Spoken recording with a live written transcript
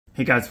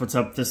Hey guys, what's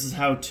up? This is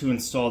how to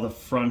install the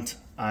front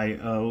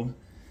I/O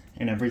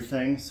and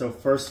everything. So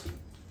first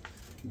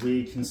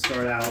we can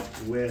start out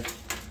with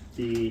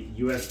the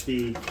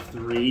USB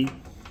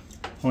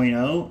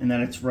 3.0 and then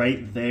it's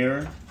right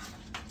there.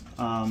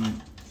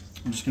 I'm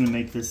just gonna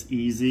make this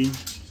easy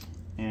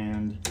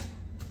and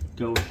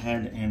go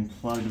ahead and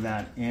plug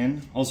that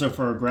in. Also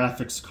for our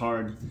graphics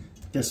card,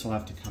 this will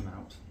have to come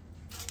out.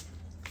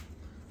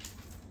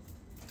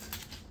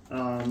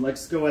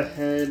 Let's go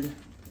ahead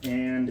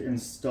and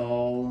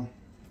install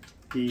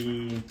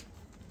the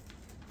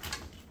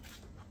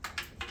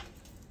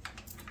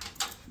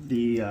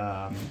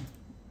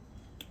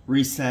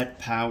reset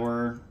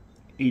power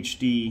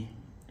HD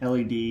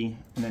LED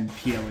and then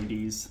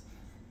PLEDs,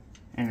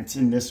 and it's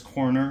in this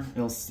corner.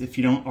 If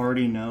you don't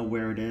already know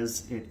where it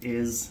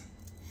is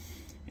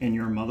in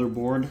your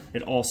motherboard.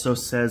 It also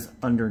says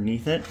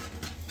underneath it.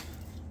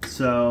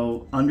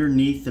 So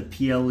underneath the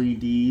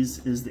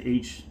PLEDs is the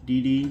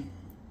HDD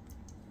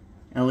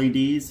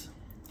LEDs,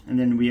 and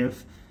then we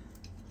have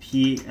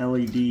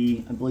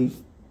PLED, I believe,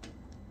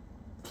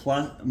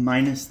 plus,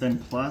 minus, then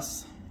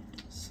plus.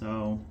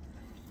 So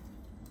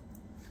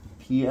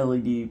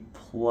PLED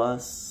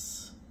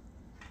plus,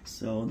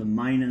 so the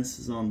minus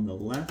is on the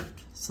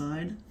left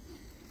side,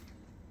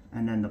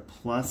 and then the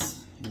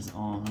plus is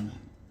on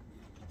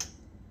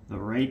the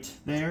right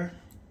there.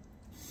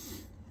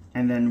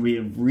 And then we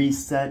have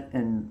reset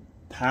and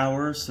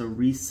power, so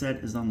reset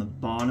is on the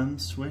bottom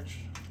switch.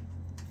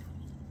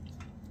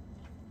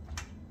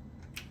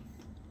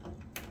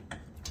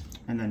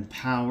 And then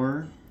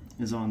power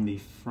is on the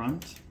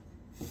front,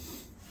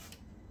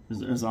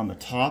 is on the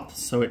top,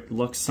 so it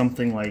looks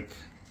something like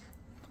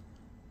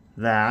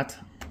that.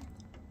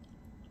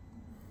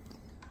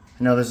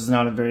 I know this is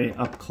not a very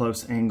up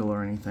close angle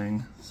or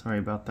anything, sorry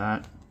about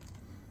that.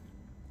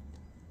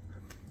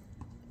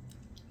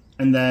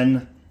 And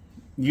then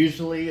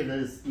usually it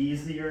is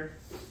easier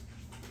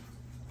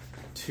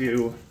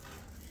to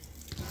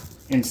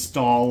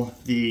install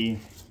the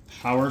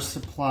power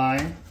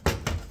supply.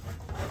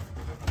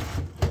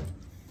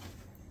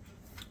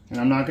 And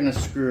I'm not going to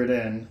screw it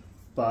in,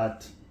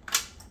 but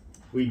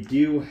we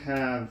do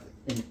have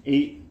an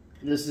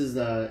this is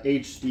a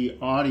HD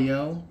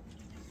audio,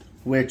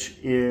 which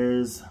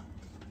is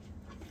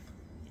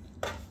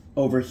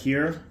over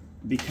here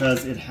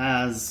because it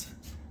has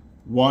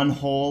one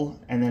hole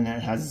and then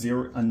it has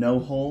a no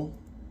hole.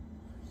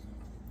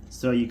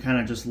 So you kind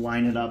of just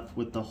line it up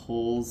with the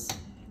holes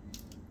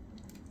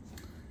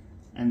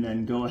and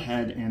then go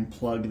ahead and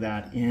plug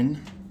that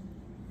in.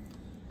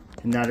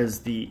 And that is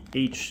the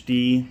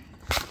HD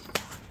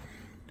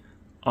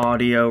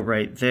audio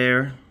right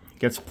there.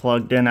 Gets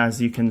plugged in,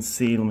 as you can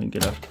see. Let me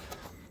get up.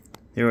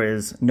 There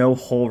is no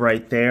hole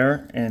right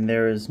there, and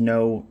there is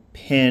no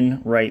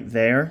pin right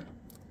there.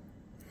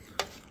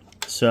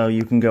 So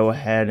you can go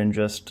ahead and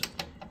just,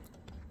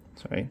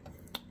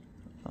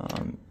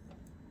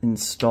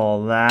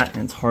 install that.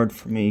 And it's hard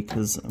for me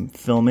because I'm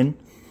filming.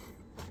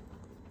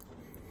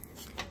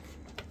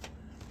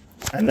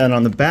 And then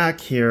on the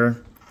back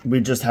here, we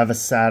just have a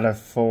SATA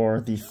for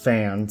the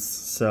fans,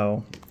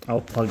 so I'll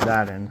plug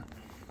that in.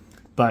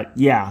 But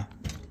yeah,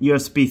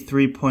 USB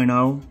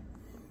 3.0,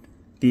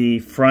 the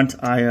front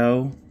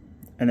I/O,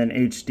 and then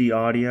HD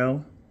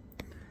audio.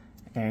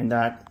 And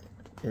that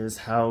is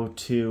how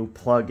to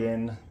plug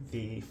in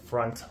the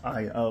front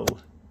I/O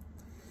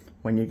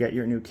when you get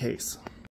your new case.